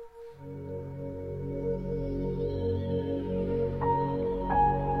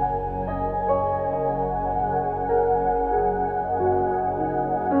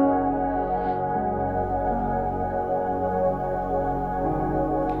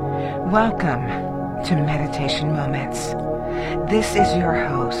Welcome to Meditation Moments. This is your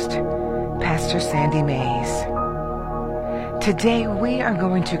host, Pastor Sandy Mays. Today we are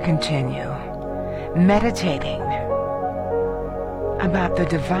going to continue meditating about the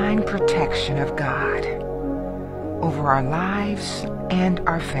divine protection of God over our lives and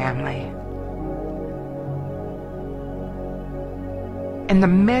our family. In the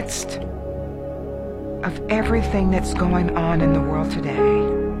midst of everything that's going on in the world today,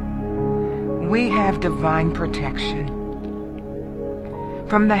 we have divine protection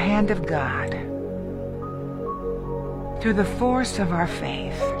from the hand of God through the force of our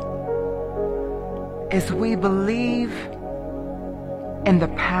faith as we believe in the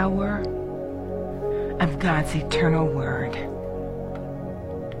power of God's eternal word.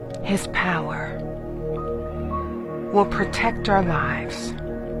 His power will protect our lives,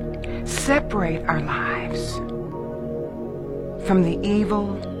 separate our lives from the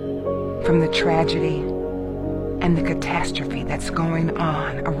evil, from the tragedy, and the catastrophe that's going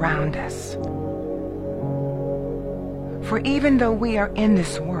on around us. For even though we are in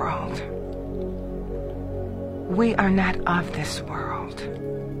this world, we are not of this world.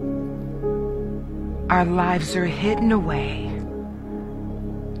 Our lives are hidden away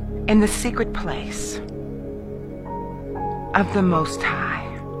in the secret place of the Most High,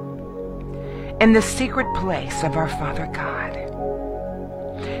 in the secret place of our Father God.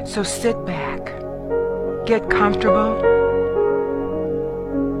 So sit back, get comfortable,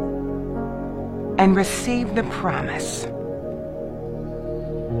 and receive the promise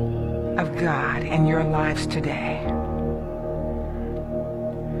of God in your lives today.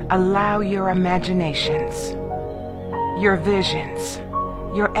 Allow your imaginations, your visions,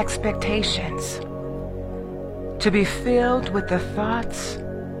 your expectations to be filled with the thoughts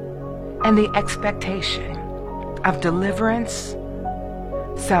and the expectation of deliverance,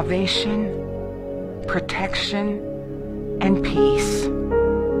 salvation, protection, and peace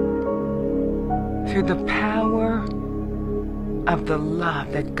through the power of the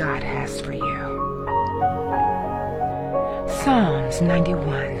love that God has for you. Psalms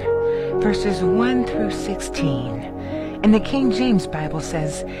 91, verses 1 through 16, in the King James Bible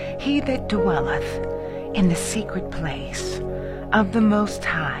says, "He that dwelleth in the secret place of the Most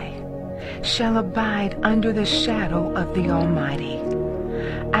High shall abide under the shadow of the Almighty.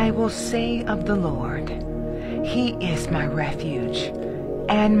 I will say of the Lord, He is my refuge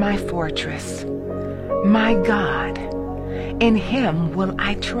and my fortress, my God. In Him will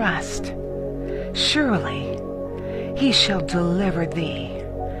I trust. Surely He shall deliver thee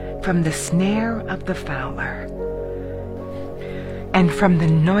from the snare of the fowler and from the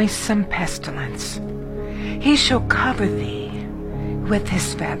noisome pestilence. He shall cover thee with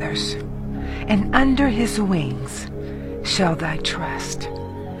His feathers, and under His wings shall thy trust.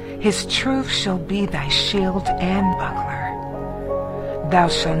 His truth shall be thy shield and buckler. Thou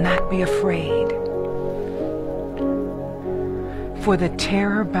shalt not be afraid for the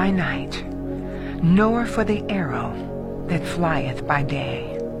terror by night, nor for the arrow that flieth by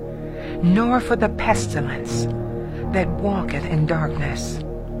day, nor for the pestilence that walketh in darkness,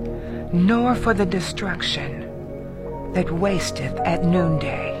 nor for the destruction that wasteth at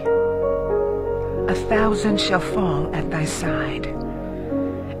noonday. 1,000 shall fall at thy side,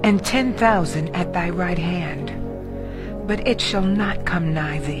 and 10,000 at thy right hand, but it shall not come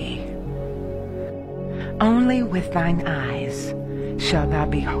nigh thee. Only with thine eyes shalt thou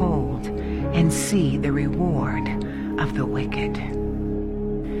behold and see the reward of the wicked.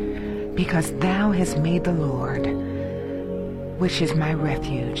 Because thou hast made the Lord, which is my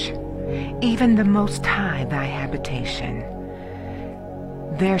refuge, even the Most High thy habitation.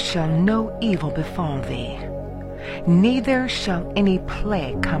 There shall no evil befall thee, neither shall any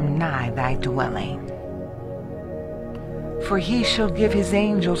plague come nigh thy dwelling. For He shall give His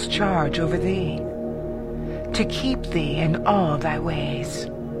angels charge over thee, to keep thee in all thy ways.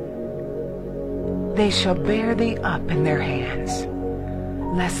 They shall bear thee up in their hands,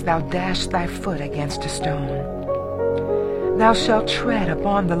 lest thou dash thy foot against a stone. Thou shalt tread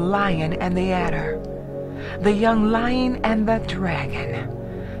upon the lion and the adder, the young lion and the dragon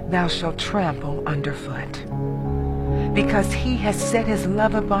thou shalt trample underfoot. Because He has set His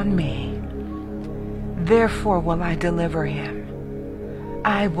love upon me, therefore will I deliver him.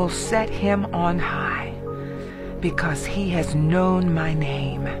 I will set him on high, because he has known my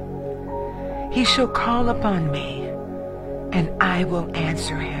name. He shall call upon me, and I will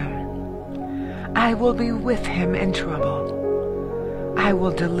answer him. I will be with him in trouble. I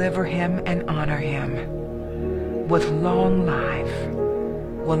will deliver him and honor him. With long life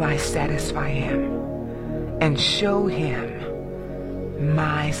will I satisfy him and show him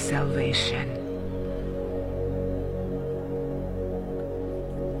my salvation.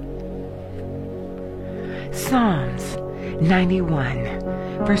 Psalms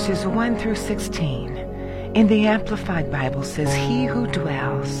 91, verses 1 through 16, in the Amplified Bible says, "He who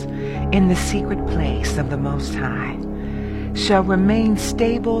dwells in the secret place of the Most High shall remain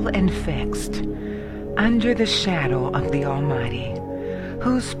stable and fixed under the shadow of the Almighty,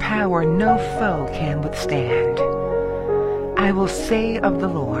 whose power no foe can withstand. I will say of the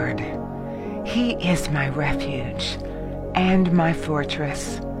Lord, He is my refuge and my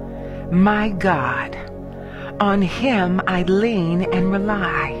fortress, my God. On Him I lean and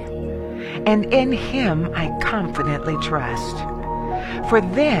rely, and in Him I confidently trust. For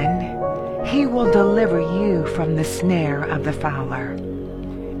then He will deliver you from the snare of the fowler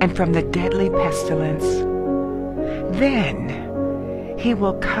and from the deadly pestilence. Then He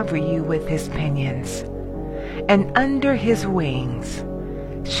will cover you with His pinions, and under His wings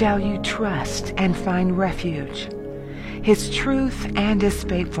shall you trust and find refuge. His truth and His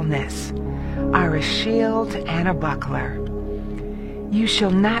faithfulness are a shield and a buckler. You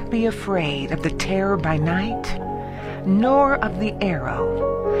shall not be afraid of the terror by night, nor of the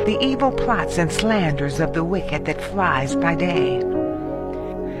arrow, the evil plots and slanders of the wicked that flies by day,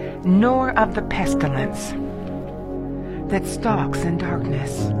 nor of the pestilence that stalks in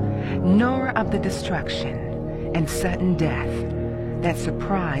darkness, nor of the destruction and sudden death that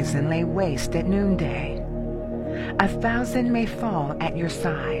surprise and lay waste at noonday. 1,000 may fall at your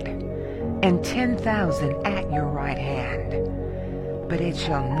side, and 10,000 at your right hand, but it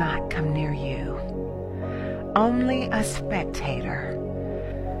shall not come near you. Only a spectator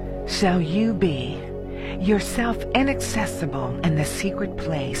shall you be, yourself inaccessible in the secret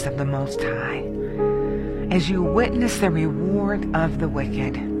place of the Most High, as you witness the reward of the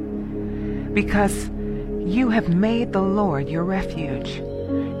wicked, because you have made the Lord your refuge,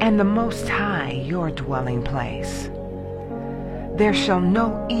 and the Most High your dwelling place. There shall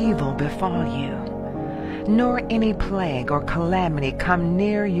no evil befall you, nor any plague or calamity come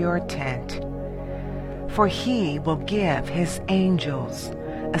near your tent. For He will give His angels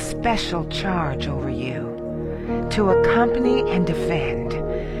a special charge over you, to accompany and defend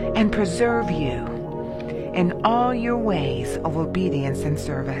and preserve you in all your ways of obedience and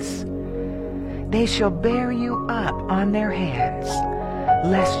service. They shall bear you up on their hands,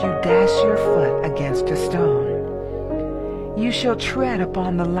 lest you dash your foot against a stone. You shall tread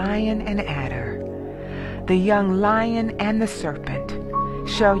upon the lion and adder, the young lion and the serpent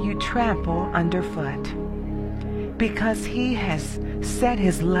shall you trample underfoot. Because He has set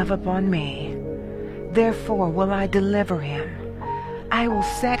His love upon me, therefore will I deliver him. I will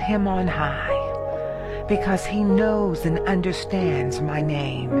set him on high, because He knows and understands my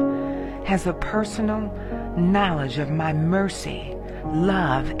name, has a personal knowledge of my mercy,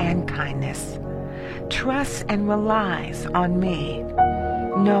 love, and kindness, trusts and relies on me,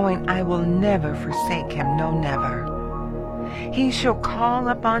 knowing I will never forsake him, no never. He shall call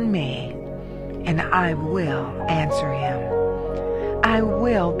upon me, and I will answer him. I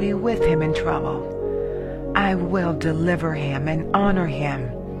will be with him in trouble. I will deliver him and honor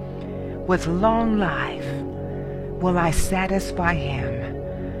him. With long life will I satisfy him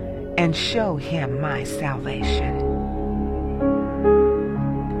and show him my salvation.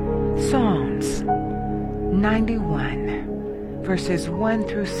 Psalms 91, verses 1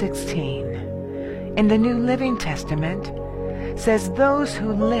 through 16, in the New Living Testament, says, "Those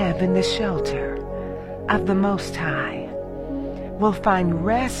who live in the shelter of the Most High will find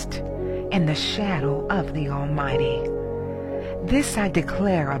rest in the shadow of the Almighty. This I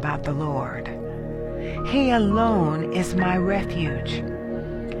declare about the Lord. He alone is my refuge,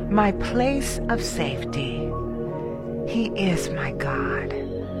 my place of safety. He is my God,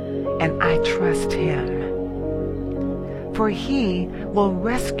 and I trust him. For he will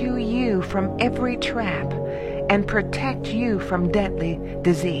rescue you from every trap and protect you from deadly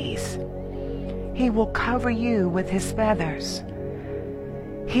disease. He will cover you with his feathers.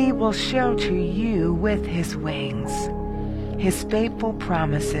 He will shelter you with his wings. His faithful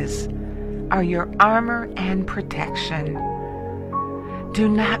promises are your armor and protection. Do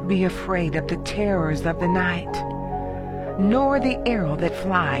not be afraid of the terrors of the night, nor the arrow that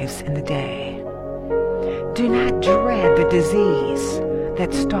flies in the day. Do not dread the disease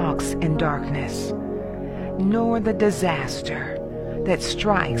that stalks in darkness, nor the disaster that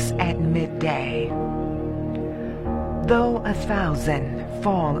strikes at midday. Though 1,000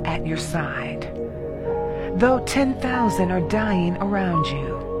 fall at your side, though 10,000 are dying around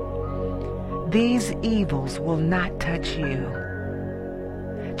you, these evils will not touch you.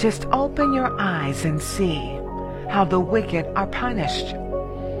 Just open your eyes and see how the wicked are punished.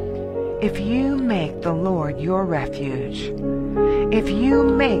 If you make the Lord your refuge, if you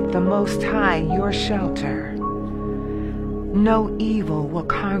make the Most High your shelter, no evil will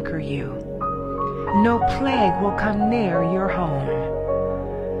conquer you. No plague will come near your home.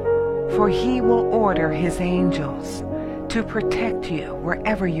 For he will order his angels to protect you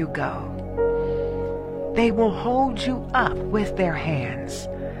wherever you go. They will hold you up with their hands,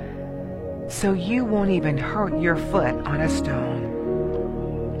 so you won't even hurt your foot on a stone.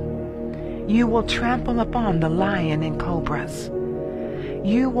 You will trample upon the lion and cobras.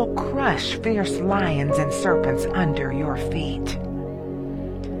 You will crush fierce lions and serpents under your feet.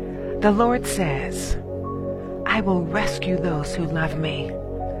 The Lord says, I will rescue those who love me.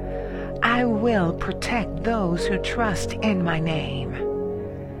 I will protect those who trust in my name.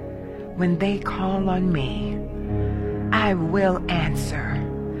 When they call on me, I will answer.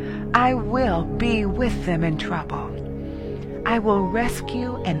 I will be with them in trouble. I will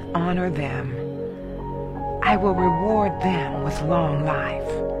rescue and honor them. I will reward them with long life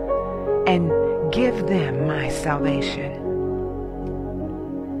and give them my salvation.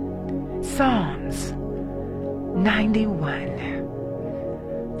 Psalms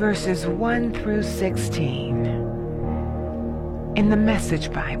 91, verses 1 through 16 in the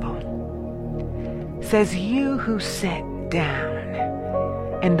Message Bible says, you who sit down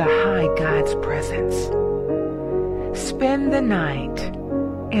in the high God's presence, spend the night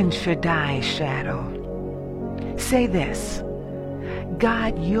in Shaddai's shadow. Say this,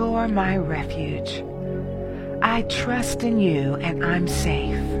 God, you're my refuge. I trust in you and I'm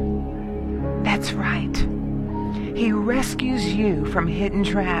safe. That's right. He rescues you from hidden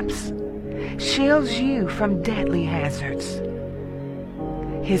traps, shields you from deadly hazards.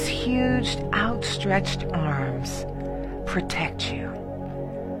 His huge outstretched arms protect you.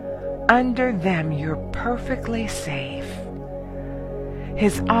 Under them you're perfectly safe.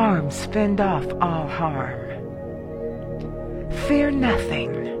 His arms fend off all harm. Fear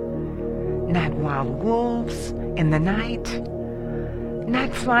nothing, not wild wolves in the night,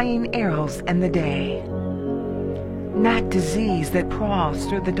 not flying arrows in the day, not disease that prowls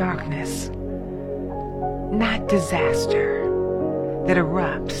through the darkness, not disaster that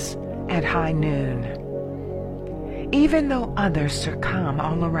erupts at high noon. Even though others succumb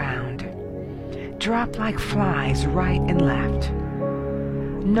all around, drop like flies right and left,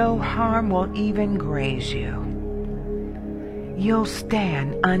 no harm will even graze you. You'll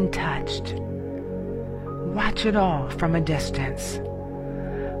stand untouched. Watch it all from a distance.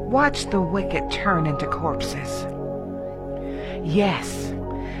 Watch the wicked turn into corpses. Yes,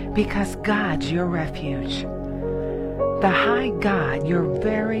 because God's your refuge. The high God, your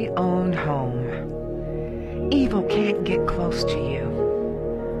very own home. Evil can't get close to you.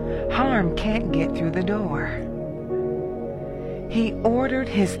 Harm can't get through the door. He ordered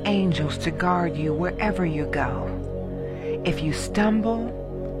his angels to guard you wherever you go. If you stumble,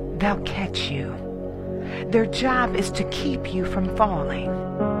 they'll catch you. Their job is to keep you from falling.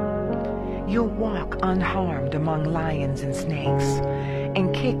 You'll walk unharmed among lions and snakes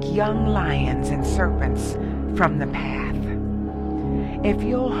and kick young lions and serpents from the path. If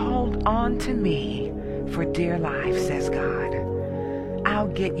you'll hold on to me for dear life, says God, I'll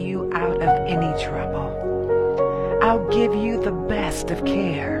get you out of any trouble. I'll give you the best of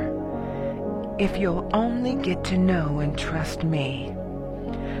care if you'll only get to know and trust me.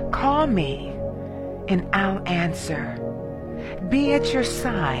 Call me and I'll answer. Be at your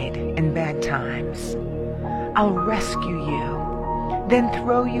side in bad times. I'll rescue you, then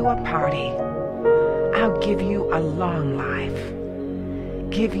throw you a party. I'll give you a long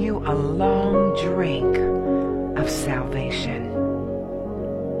life, give you a long drink of salvation.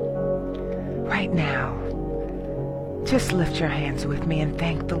 Right now, just lift your hands with me and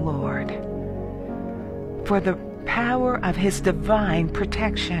thank the Lord for the power of his divine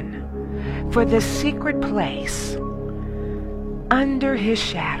protection, for the secret place under his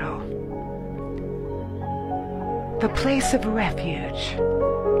shadow, the place of refuge,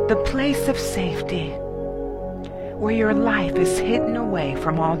 the place of safety, where your life is hidden away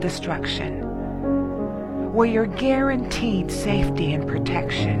from all destruction, where you're guaranteed safety and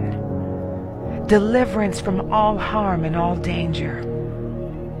protection, deliverance from all harm and all danger.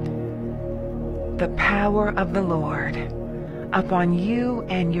 The power of the Lord upon you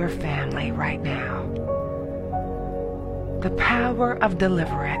and your family right now. The power of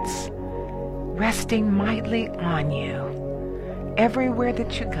deliverance resting mightily on you everywhere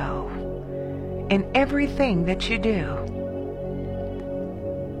that you go, in everything that you do.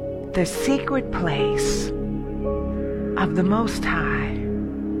 The secret place of the Most High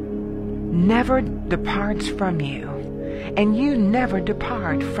never departs from you, and you never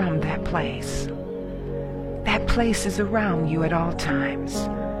depart from that place. That place is around you at all times,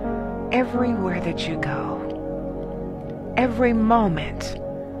 everywhere that you go. Every moment,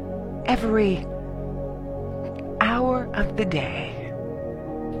 every hour of the day,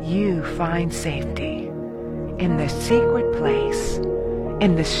 you find safety in the secret place,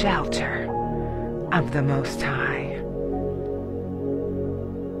 in the shelter of the Most High.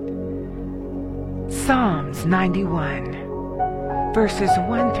 Psalms 91, verses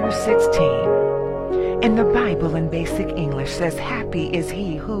 1 through 16, in the Bible in Basic English says, "Happy is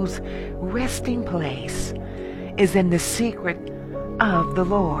he whose resting place is in the secret of the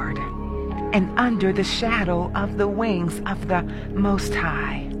Lord, and under the shadow of the wings of the Most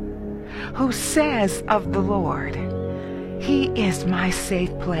High, who says of the Lord, He is my safe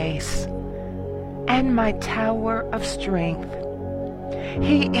place and my tower of strength.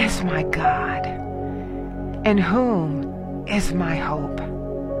 He is my God, in whom is my hope.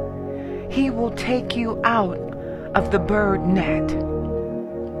 He will take you out of the bird net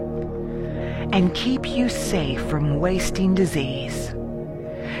and keep you safe from wasting disease.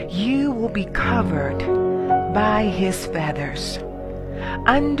 You will be covered by his feathers.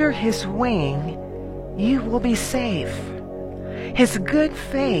 Under his wing you will be safe. His good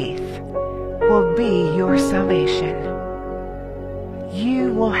faith will be your salvation.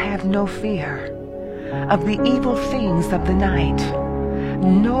 You will have no fear of the evil things of the night,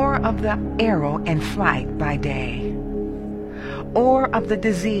 nor of the arrow and flight by day, or of the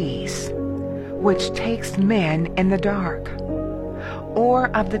disease which takes men in the dark, or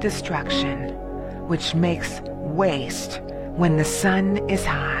of the destruction which makes waste when the sun is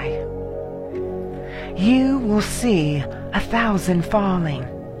high. You will see 1,000 falling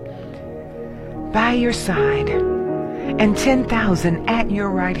by your side, and 10,000 at your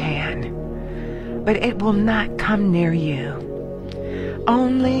right hand, but it will not come near you.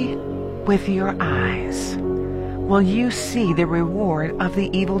 Only with your eyes will you see the reward of the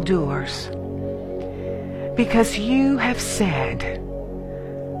evildoers, because you have said,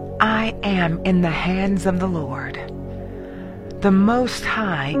 I am in the hands of the Lord. The Most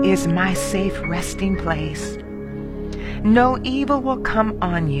High is my safe resting place. No evil will come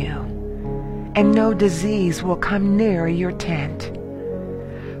on you, and no disease will come near your tent.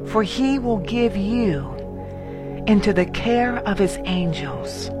 For he will give you into the care of his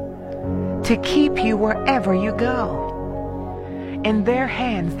angels, to keep you wherever you go. In their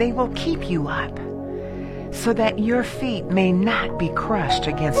hands they will keep you up, so that your feet may not be crushed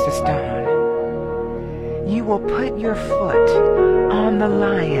against a stone. You will put your foot on the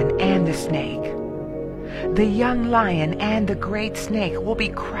lion and the snake. The young lion and the great snake will be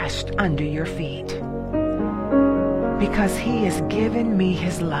crushed under your feet. Because he has given me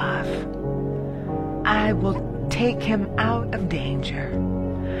his love, I will take him out of danger.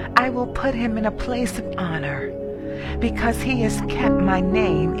 I will put him in a place of honor, because he has kept my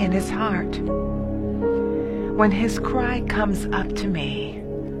name in his heart. When his cry comes up to me,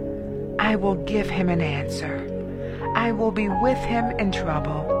 I will give him an answer. I will be with him in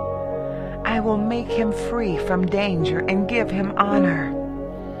trouble. I will make him free from danger and give him honor.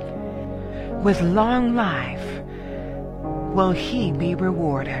 With long life will he be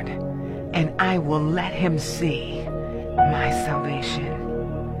rewarded, and I will let him see my salvation.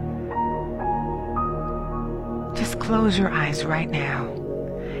 Just close your eyes right now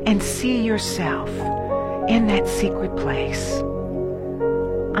and see yourself in that secret place,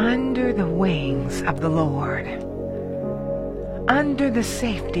 under the wings of the Lord, under the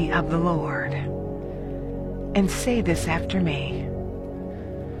safety of the Lord, and say this after me.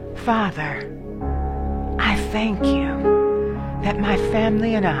 Father, I thank you that my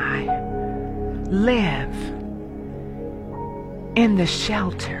family and I live in the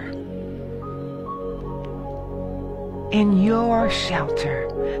shelter, in your shelter,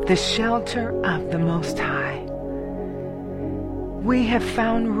 the shelter of the Most High. We have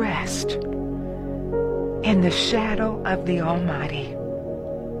found rest in the shadow of the Almighty.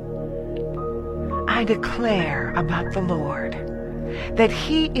 I declare about the Lord that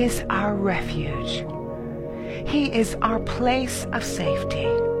he is our refuge. He is our place of safety.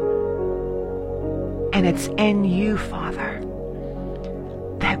 And it's in you, Father,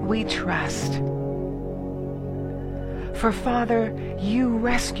 that we trust. For Father, you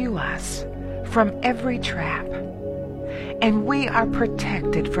rescue us from every trap, and we are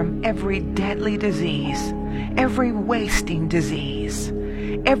protected from every deadly disease, every wasting disease,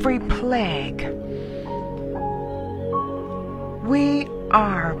 every plague. We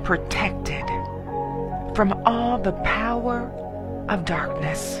are protected from all the power of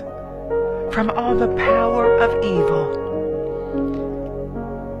darkness, from all the power of evil.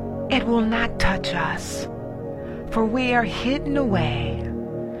 It will not touch us, for we are hidden away,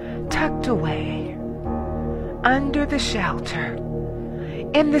 tucked away, under the shelter,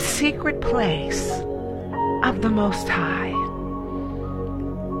 in the secret place of the Most High.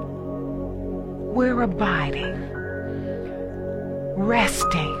 We're abiding,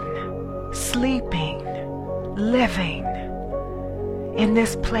 resting, sleeping, living in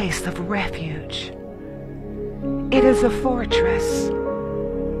this place of refuge. It is a fortress.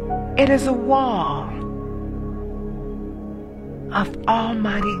 It is a wall of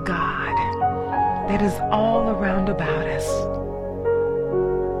Almighty God that is all around about us.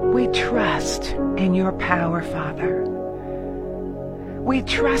 We trust in your power, Father. We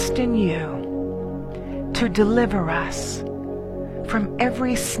trust in you to deliver us from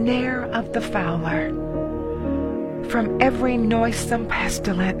every snare of the fowler, from every noisome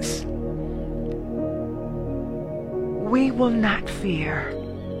pestilence. We will not fear.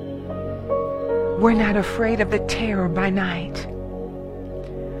 We're not afraid of the terror by night,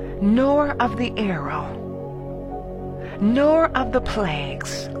 nor of the arrow, nor of the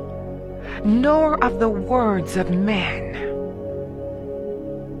plagues, nor of the words of men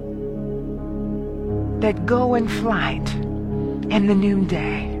that go in flight in the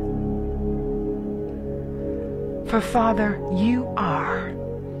noonday. For Father, you are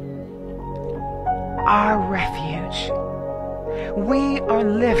our refuge. We are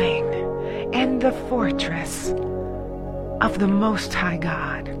living in the fortress of the Most High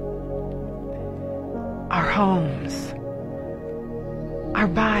God. Our homes, our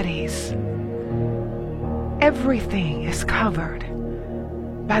bodies, everything is covered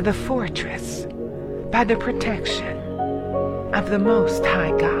by the fortress, by the protection of the Most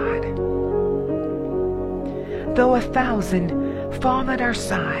High God. Though 1,000 fall at our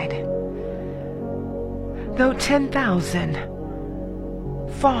side, though 10,000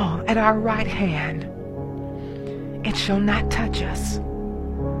 fall at our right hand, it shall not touch us.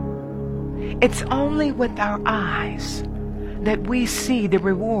 It's only with our eyes that we see the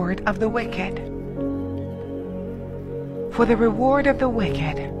reward of the wicked. For the reward of the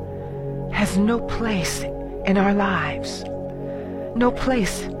wicked has no place in our lives, no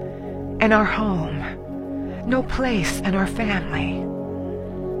place in our home, no place in our family.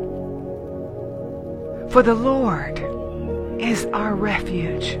 For the Lord is our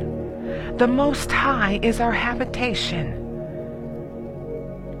refuge. The Most High is our habitation.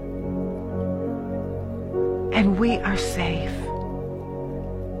 And we are safe.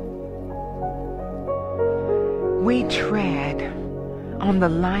 We tread on the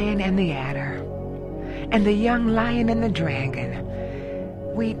lion and the adder, and the young lion and the dragon.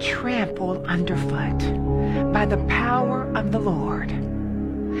 We trample underfoot by the power of the Lord,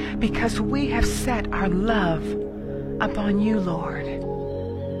 because we have set our love upon you, Lord,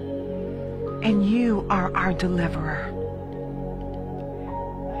 and you are our deliverer.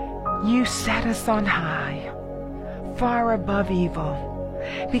 You set us on high, far above evil,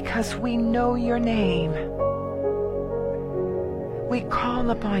 because we know your name. We call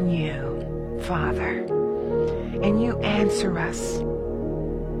upon you, Father, and you answer us.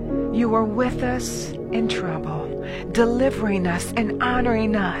 You are with us in trouble, delivering us and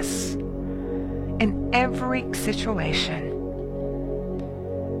honoring us in every situation.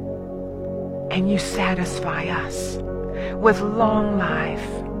 And you satisfy us with long life,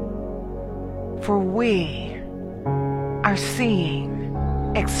 for we are seeing,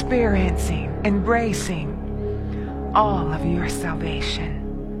 experiencing, embracing all of your salvation.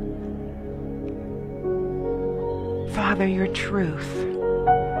 Father, your truth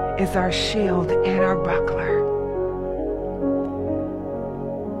is our shield and our buckler.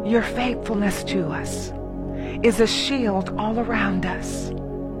 Your faithfulness to us is a shield all around us.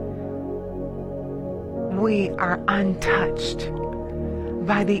 We are untouched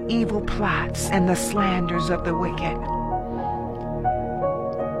by the evil plots and the slanders of the wicked.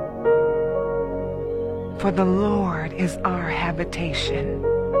 For the Lord is our habitation.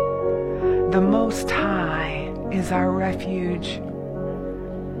 The Most High is our refuge.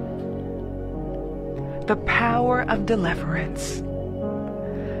 The power of deliverance,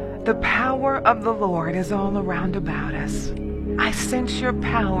 the power of the Lord is all around about us. I sense your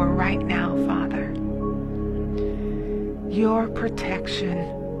power right now, Father. Your protection,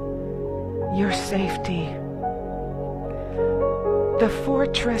 your safety, the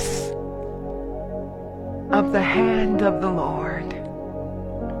fortress of the hand of the Lord,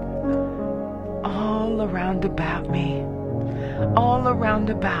 all around about me, all around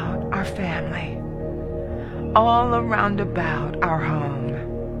about our family, all around about our home.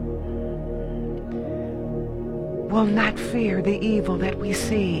 will not fear the evil that we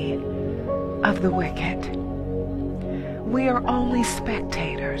see of the wicked. We are only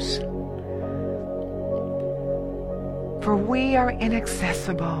spectators, for we are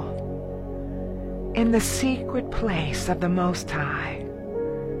inaccessible in the secret place of the Most High,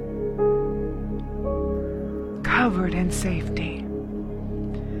 covered in safety,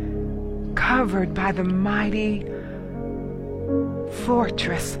 covered by the mighty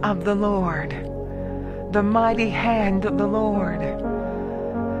fortress of the Lord, the mighty hand of the Lord,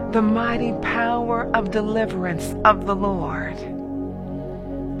 the mighty power of deliverance of the Lord.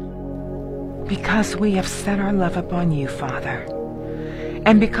 Because we have set our love upon you, Father,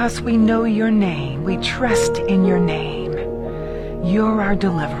 and because we know your name, we trust in your name. You're our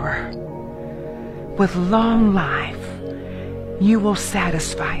deliverer. With long life, you will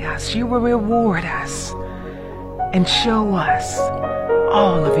satisfy us. You will reward us and show us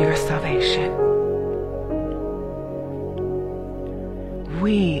all of your salvation.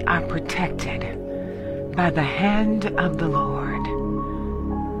 We are protected by the hand of the Lord.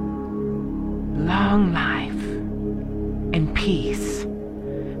 Long life and peace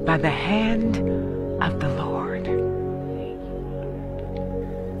by the hand of the Lord.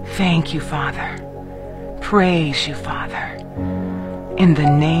 Thank you, Father. Praise you, Father. In the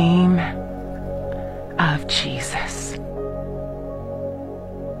name of Jesus.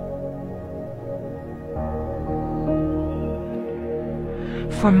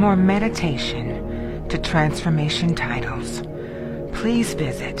 For more meditation to transformation titles, please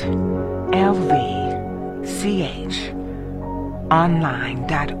visit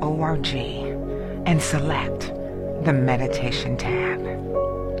lvchonline.org and select the meditation tab.